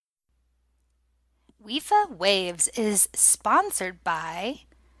WIFA Waves is sponsored by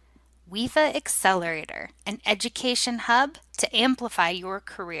WIFA Accelerator, an education hub to amplify your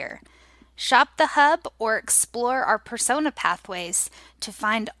career. Shop the hub or explore our persona pathways to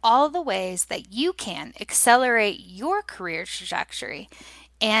find all the ways that you can accelerate your career trajectory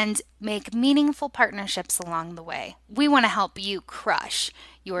and make meaningful partnerships along the way. We want to help you crush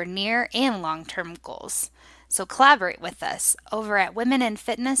your near and long-term goals. So collaborate with us over at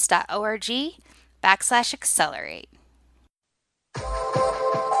womeninfitness.org/accelerate.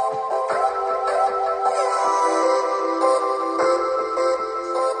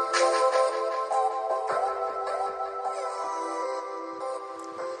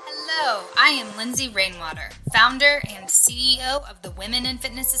 Hello, I am Lindsay Rainwater, founder and CEO of the Women in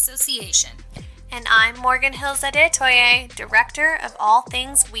Fitness Association. And I'm Morgan Hills Adetoye, director of all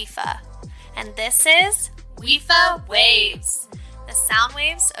things WIFA. And this is WIFA Waves, the sound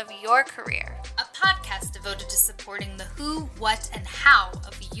waves of your career. a podcast devoted to supporting the who, what, and how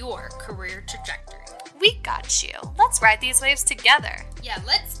of your career trajectory. We got you. Let's ride these waves together. Yeah,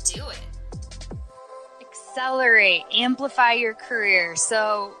 let's do it. Accelerate, amplify your career.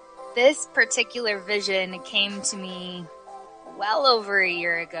 So this particular vision came to me well over a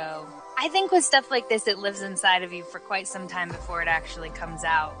year ago. I think with stuff like this, it lives inside of you for quite some time before it actually comes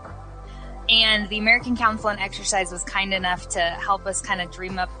out. And the American Council on Exercise was kind enough to help us kind of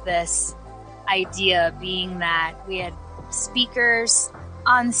dream up this idea, being that we had speakers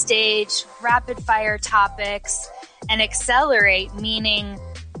on stage, rapid fire topics, and accelerate, meaning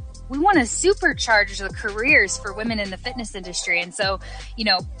we want to supercharge the careers for women in the fitness industry. And so,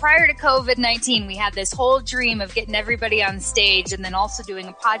 prior to COVID-19, we had this whole dream of getting everybody on stage and then also doing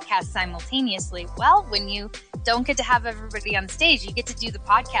a podcast simultaneously. Well, when you don't get to have everybody on stage, you get to do the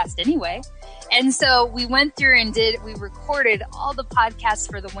podcast anyway. And so we went through and we recorded all the podcasts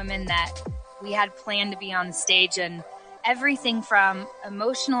for the women that we had planned to be on stage, and everything from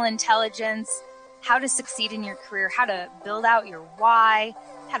emotional intelligence, how to succeed in your career, how to build out your why,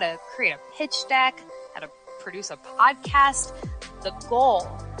 how to create a pitch deck, how to produce a podcast. The goal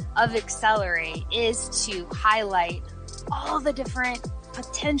of Accelerate is to highlight all the different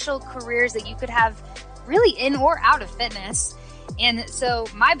potential careers that you could have really in or out of fitness. And so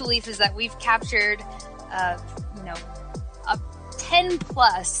my belief is that we've captured, 10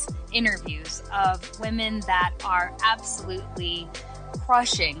 plus interviews of women that are absolutely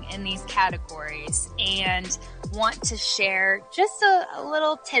crushing in these categories and want to share just a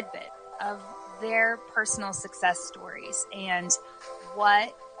little tidbit of their personal success stories and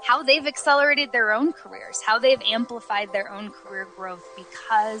how they've accelerated their own careers, how they've amplified their own career growth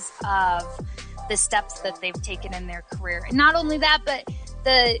because of the steps that they've taken in their career. And not only that, but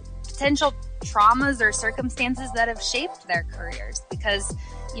the potential traumas or circumstances that have shaped their careers, because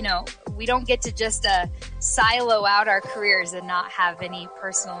we don't get to just silo out our careers and not have any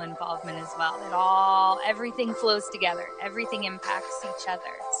personal involvement as well. Everything flows together. Everything impacts each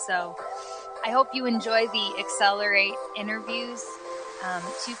other. So I hope you enjoy the Accelerate interviews.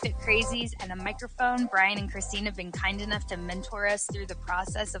 Two Fit Crazies and a microphone. Brian and Christine have been kind enough to mentor us through the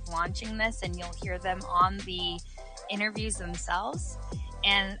process of launching this, and you'll hear them on the interviews themselves.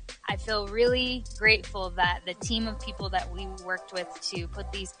 And I feel really grateful that the team of people that we worked with to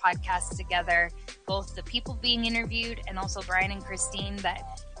put these podcasts together, both the people being interviewed and also Brian and Christine, that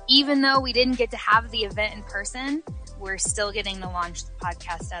even though we didn't get to have the event in person, we're still getting to launch the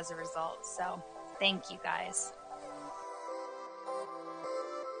podcast as a result. So thank you guys.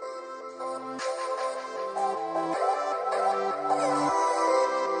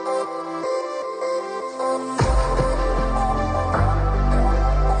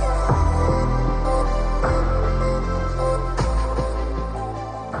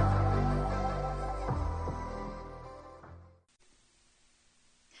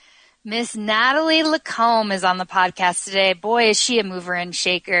 Miss Natalie Lacombe is on the podcast today. Boy, is she a mover and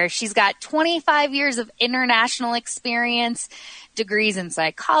shaker. She's got 25 years of international experience, degrees in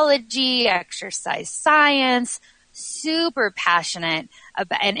psychology, exercise science, super passionate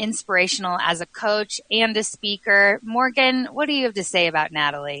and inspirational as a coach and a speaker. Morgan, what do you have to say about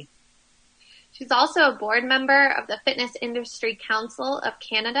Natalie? She's also a board member of the Fitness Industry Council of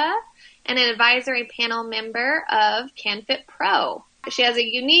Canada and an advisory panel member of CanFit Pro. She has a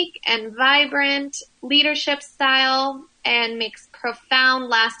unique and vibrant leadership style and makes profound,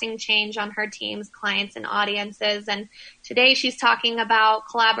 lasting change on her teams, clients, and audiences. And today she's talking about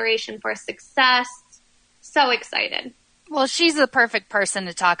collaboration for success. So excited. Well, she's the perfect person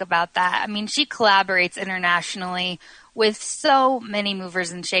to talk about that. I mean, she collaborates internationally with so many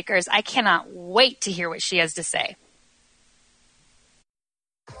movers and shakers. I cannot wait to hear what she has to say.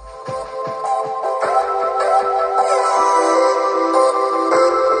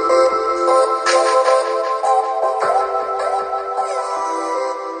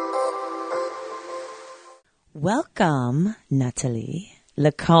 welcome, Natalie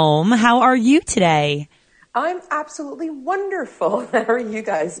Lacombe. How are you today? I'm absolutely wonderful. How are you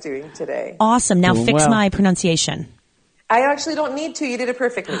guys doing today? Awesome. Now Doing fix well. my pronunciation. I actually don't need to. You did it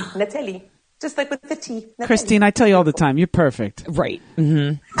perfectly. Natalie. Just like with the T. Natalie. Christine, I tell you all the time, you're perfect. Right.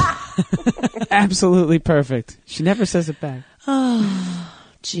 Absolutely perfect. She never says it back.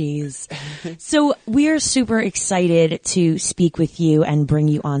 Jeez. So we're super excited to speak with you and bring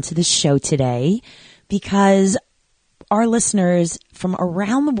you onto the show today because our listeners from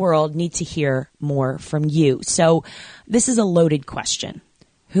around the world need to hear more from you. So this is a loaded question.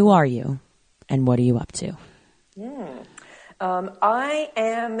 Who are you and what are you up to? I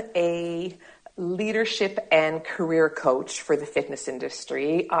am a leadership and career coach for the fitness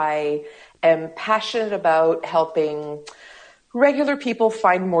industry. I am passionate about helping regular people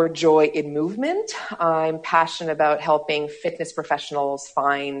find more joy in movement. I'm passionate about helping fitness professionals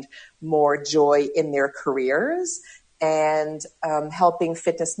find more joy in their careers and helping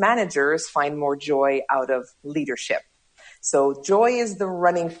fitness managers find more joy out of leadership. So joy is the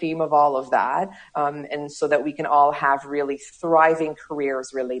running theme of all of that, and so that we can all have really thriving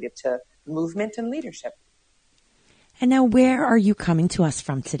careers related to movement and leadership. And now where are you coming to us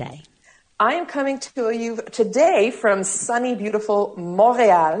from today? I am coming to you today from sunny, beautiful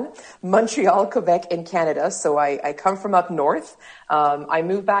Montreal, Quebec in Canada. So I come from up north. I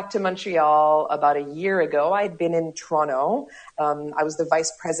moved back to Montreal about a year ago. I'd been in Toronto. I was the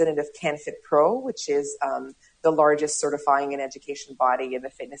vice president of CanFit Pro, which is the largest certifying and education body in the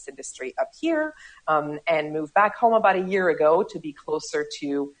fitness industry up here, and moved back home about a year ago to be closer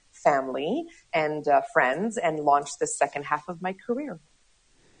to family and friends and launched the second half of my career.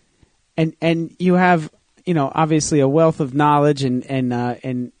 And you have, obviously a wealth of knowledge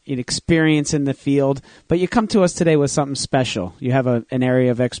and experience in the field, but you come to us today with something special. You have an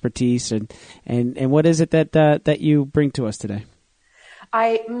area of expertise, and what is it that you bring to us today?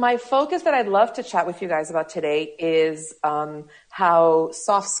 My focus that I'd love to chat with you guys about today is how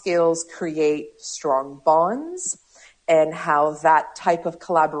soft skills create strong bonds and how that type of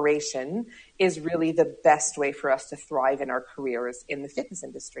collaboration is really the best way for us to thrive in our careers in the fitness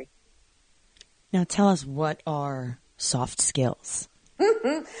industry. Now tell us, what are soft skills?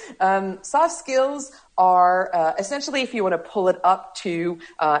 Soft skills are essentially, if you want to pull it up to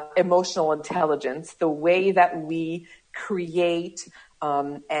emotional intelligence, the way that we create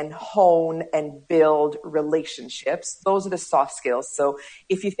and hone and build relationships. Those are the soft skills. So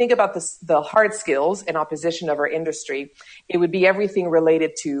if you think about the hard skills in opposition of our industry, it would be everything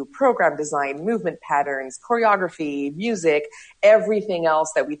related to program design, movement patterns, choreography, music, everything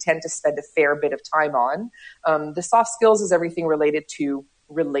else that we tend to spend a fair bit of time on. The soft skills is everything related to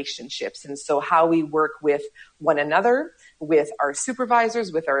relationships. And so how we work with one another, with our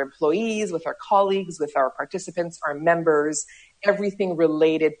supervisors, with our employees, with our colleagues, with our participants, our members, everything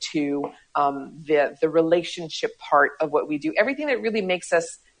related to the relationship part of what we do, everything that really makes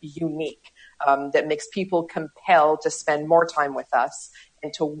us unique, that makes people compelled to spend more time with us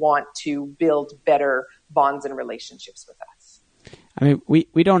and to want to build better bonds and relationships with us. I mean,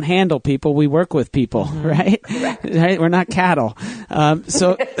 we don't handle people; we work with people, right? Right? We're not cattle.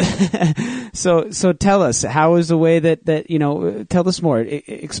 So tell us, how is the way that tell us more.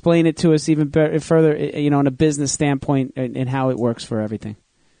 Explain it to us even further, on a business standpoint and how it works for everything.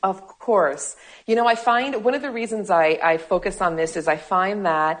 Of course. I find one of the reasons I focus on this is I find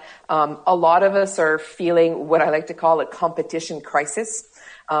that a lot of us are feeling what I like to call a competition crisis.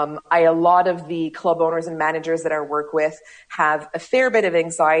 A lot of the club owners and managers that I work with have a fair bit of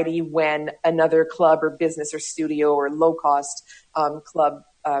anxiety when another club or business or studio or low-cost club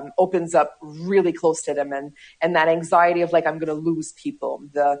opens up really close to them, and that anxiety of I'm going to lose people.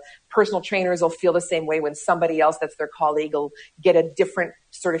 The personal trainers will feel the same way when somebody else that's their colleague will get a different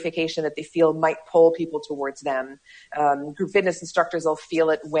certification that they feel might pull people towards them. Group fitness instructors will feel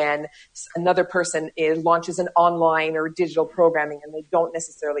it when another person launches an online or digital programming and they don't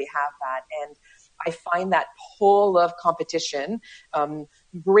necessarily have that. And I find that pull of competition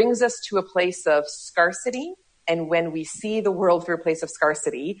brings us to a place of scarcity. And when we see the world through a place of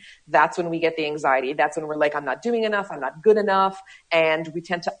scarcity, that's when we get the anxiety. That's when we're like, I'm not doing enough. I'm not good enough. And we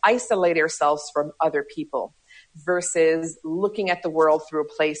tend to isolate ourselves from other people versus looking at the world through a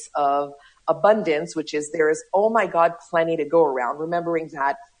place of abundance, which is there is, oh my God, plenty to go around. Remembering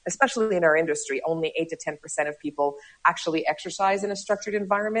that, especially in our industry, only 8 to 10% of people actually exercise in a structured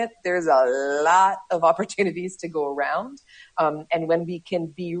environment. There's a lot of opportunities to go around. And when we can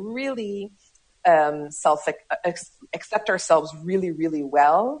be really accept ourselves really, really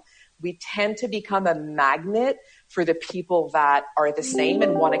well, we tend to become a magnet for the people that are the same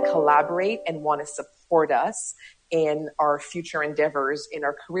and want to collaborate and want to support us in our future endeavors in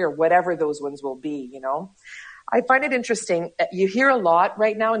our career, whatever those ones will be, you know. I find it interesting. You hear a lot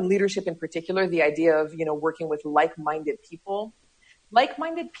right now in leadership in particular, the idea of, you know, working with like-minded people.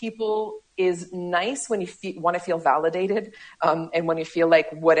 Like-minded people is nice when you want to feel validated, and when you feel like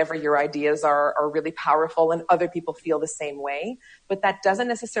whatever your ideas are really powerful and other people feel the same way. But that doesn't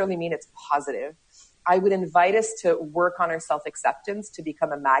necessarily mean it's positive. I would invite us to work on our self-acceptance to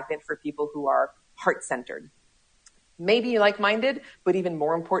become a magnet for people who are heart-centered. Maybe like-minded, but even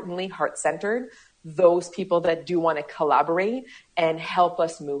more importantly, heart-centered. Those people that do want to collaborate and help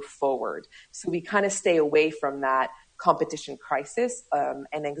us move forward. So we kind of stay away from that competition crisis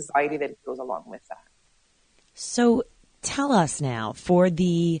and anxiety that goes along with that. So tell us now, for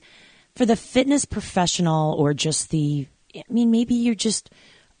the fitness professional, or just maybe you just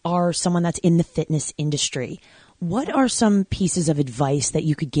are someone that's in the fitness industry. What are some pieces of advice that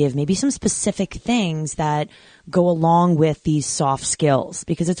you could give, maybe some specific things that go along with these soft skills?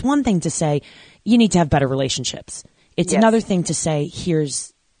 Because it's one thing to say you need to have better relationships. It's another thing to say,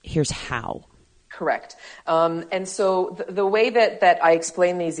 here's how. Correct. And so the way that I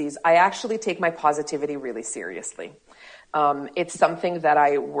explain these is I actually take my positivity really seriously. It's something that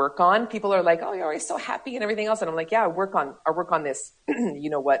I work on. People are like, "Oh, you're always so happy," and everything else. And I'm like, "Yeah, I work on this." You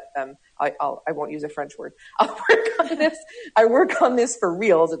know what? I won't use a French word. I'll work on this. I work on this for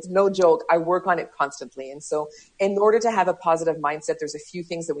reals. It's no joke. I work on it constantly. And so in order to have a positive mindset, there's a few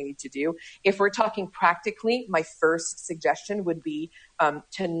things that we need to do. If we're talking practically, my first suggestion would be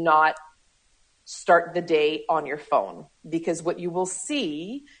to not start the day on your phone, because what you will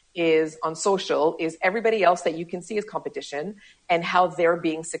see is on social is everybody else that you can see as competition and how they're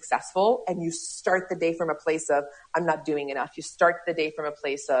being successful. And you start the day from a place of, I'm not doing enough. You start the day from a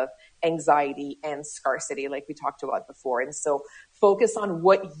place of anxiety and scarcity, like we talked about before. And so focus on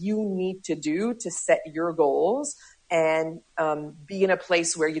what you need to do to set your goals and be in a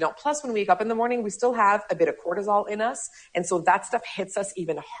place where you don't. Plus, when we wake up in the morning, we still have a bit of cortisol in us. And so that stuff hits us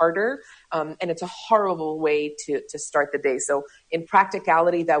even harder. And it's a horrible way to start the day. So in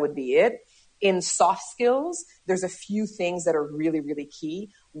practicality, that would be it. In soft skills, there's a few things that are really, really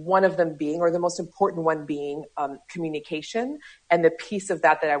key. One of them being, or the most important one being, communication. And the piece of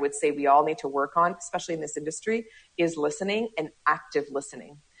that I would say we all need to work on, especially in this industry, is listening and active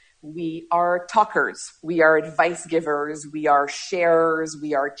listening. We are talkers, we are advice givers, we are sharers,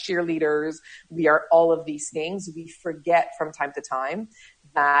 we are cheerleaders, we are all of these things. We forget from time to time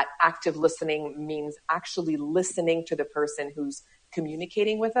that active listening means actually listening to the person who's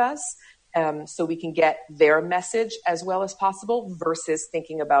communicating with us, so we can get their message as well as possible versus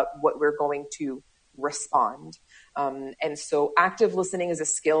thinking about what we're going to respond. And so active listening is a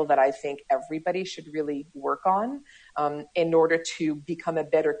skill that I think everybody should really work on in order to become a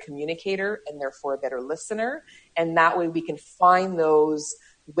better communicator and therefore a better listener. And that way we can find those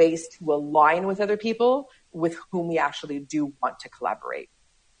ways to align with other people with whom we actually do want to collaborate.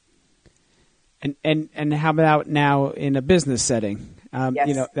 And how about now in a business setting? Yes.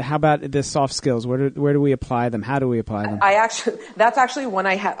 You know, how about the soft skills? Where do we apply them? How do we apply them? That's actually one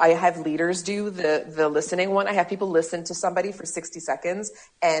I have leaders do, the listening one. I have people listen to somebody for 60 seconds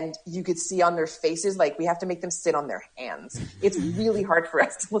and you could see on their faces, like we have to make them sit on their hands. It's really hard for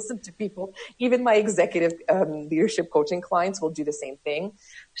us to listen to people. Even my executive leadership coaching clients will do the same thing.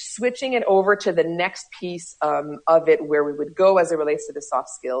 Switching it over to the next piece of it where we would go as it relates to the soft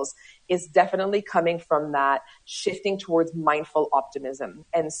skills is definitely coming from that shifting towards mindful optimism.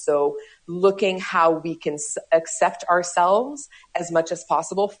 And so looking how we can accept ourselves as much as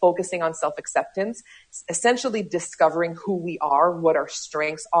possible, focusing on self-acceptance, essentially discovering who we are, what our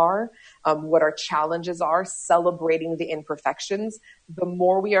strengths are, what our challenges are, celebrating the imperfections. The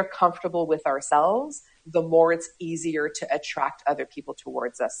more we are comfortable with ourselves, the more it's easier to attract other people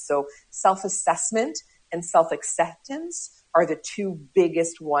towards us. So self-assessment and self-acceptance are the two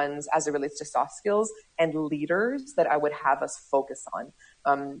biggest ones as it relates to soft skills and leaders that I would have us focus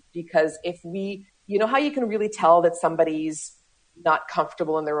on. Because if we, you know how you can really tell that somebody's not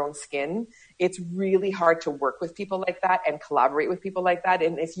comfortable in their own skin? It's really hard to work with people like that and collaborate with people like that.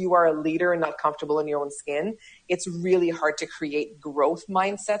 And if you are a leader and not comfortable in your own skin, it's really hard to create growth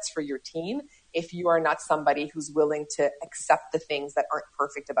mindsets for your team if you are not somebody who's willing to accept the things that aren't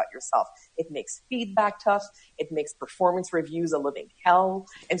perfect about yourself. It makes feedback tough. It makes performance reviews a living hell.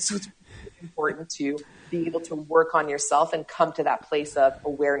 And so it's really important to be able to work on yourself and come to that place of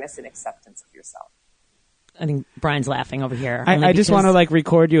awareness and acceptance of yourself. I think Brian's laughing over here. I just want to like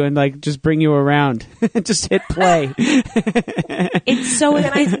record you and like just bring you around. Just hit play. It's so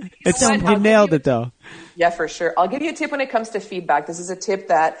you nailed it though. Yeah, for sure. I'll give you a tip when it comes to feedback. This is a tip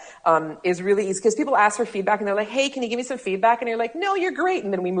that is really easy because people ask for feedback and they're like, hey, can you give me some feedback? And you're like, no, you're great.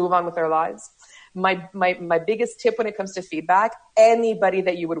 And then we move on with our lives. My biggest tip when it comes to feedback, anybody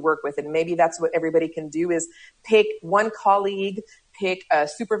that you would work with, and maybe that's what everybody can do, is pick one colleague, pick a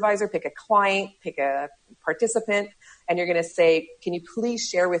supervisor, pick a client, pick a participant, and you're going to say, can you please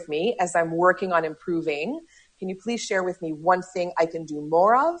share with me as I'm working on improving? Can you please share with me one thing I can do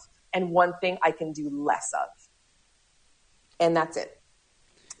more of and one thing I can do less of? And that's it.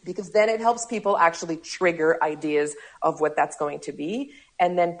 Because then it helps people actually trigger ideas of what that's going to be,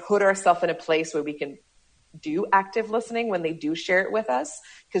 and then put ourselves in a place where we can do active listening when they do share it with us.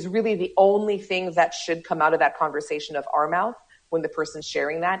 Because really the only thing that should come out of that conversation of our mouth when the person's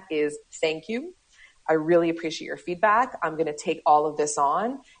sharing that is, thank you. I really appreciate your feedback. I'm going to take all of this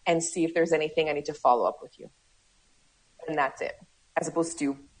on and see if there's anything I need to follow up with you. And that's it. As opposed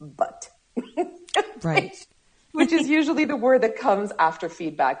to, but. Right. Which is usually the word that comes after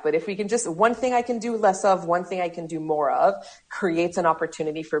feedback. But if we can just, one thing I can do less of, one thing I can do more of, creates an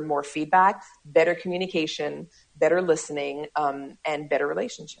opportunity for more feedback, better communication, better listening, and better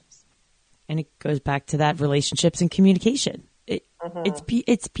relationships. And it goes back to that relationships and communication.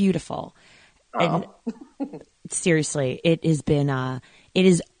 It's beautiful. And seriously, it has been, it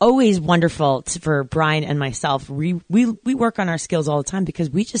is always wonderful for Brian and myself. We work on our skills all the time because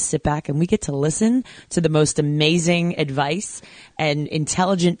we just sit back and we get to listen to the most amazing advice and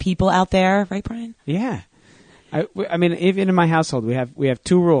intelligent people out there. Right, Brian? Yeah. I mean, even in my household, we have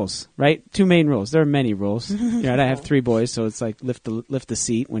two rules, right? Two main rules. There are many rules. Right? I have three boys, so it's like lift the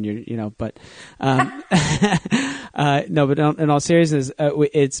seat when you're, but, no, but in all seriousness,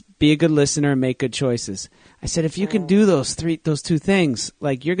 it's be a good listener and make good choices. I said, if you can do those two things,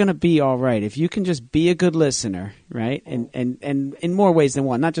 like you're going to be all right. If you can just be a good listener, right? And in more ways than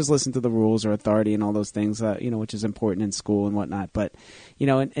one, not just listen to the rules or authority and all those things, which is important in school and whatnot, but,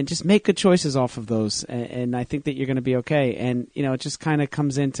 and just make good choices off of those. And I think that you're going to be okay. And, it just kind of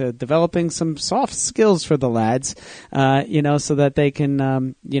comes into developing some soft skills for the lads, so that they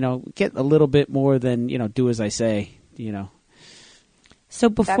can, get a little bit more than, do as I say, So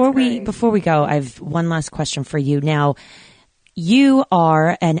before we go, I have one last question for you. Now, you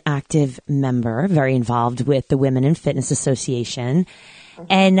are an active member, very involved with the Women in Fitness Association.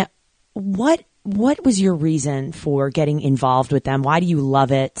 And what was your reason for getting involved with them? Why do you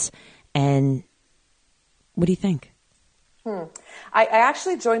love it? And what do you think? I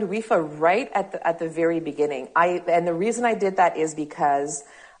actually joined WIFA right at the very beginning. And the reason I did that is because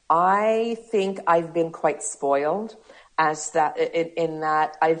I think I've been quite spoiled. In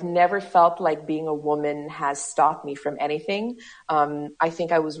that I've never felt like being a woman has stopped me from anything. I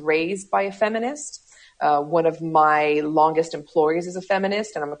think I was raised by a feminist. One of my longest employees is a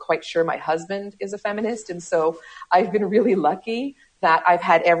feminist, and I'm quite sure my husband is a feminist. And so I've been really lucky that I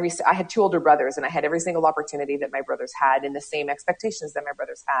had two older brothers, and I had every single opportunity that my brothers had and the same expectations that my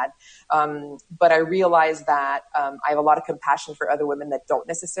brothers had. But I realized that I have a lot of compassion for other women that don't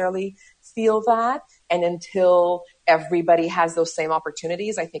necessarily feel that. And until everybody has those same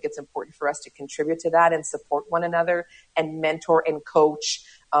opportunities, I think it's important for us to contribute to that and support one another and mentor and coach,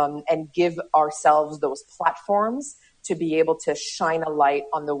 and give ourselves those platforms to be able to shine a light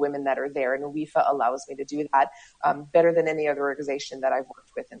on the women that are there. And WIFA allows me to do that better than any other organization that I've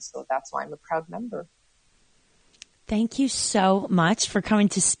worked with. And so that's why I'm a proud member. Thank you so much for coming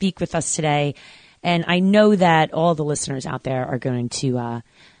to speak with us today. And I know that all the listeners out there are going to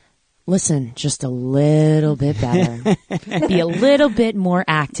listen just a little bit better, be a little bit more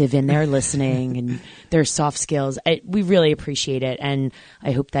active in their listening and their soft skills. We really appreciate it. And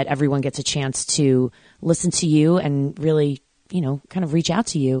I hope that everyone gets a chance to listen to you and really, kind of reach out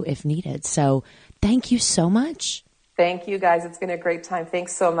to you if needed. So thank you so much. Thank you, guys. It's been a great time.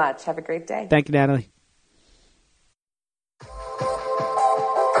 Thanks so much. Have a great day. Thank you, Natalie.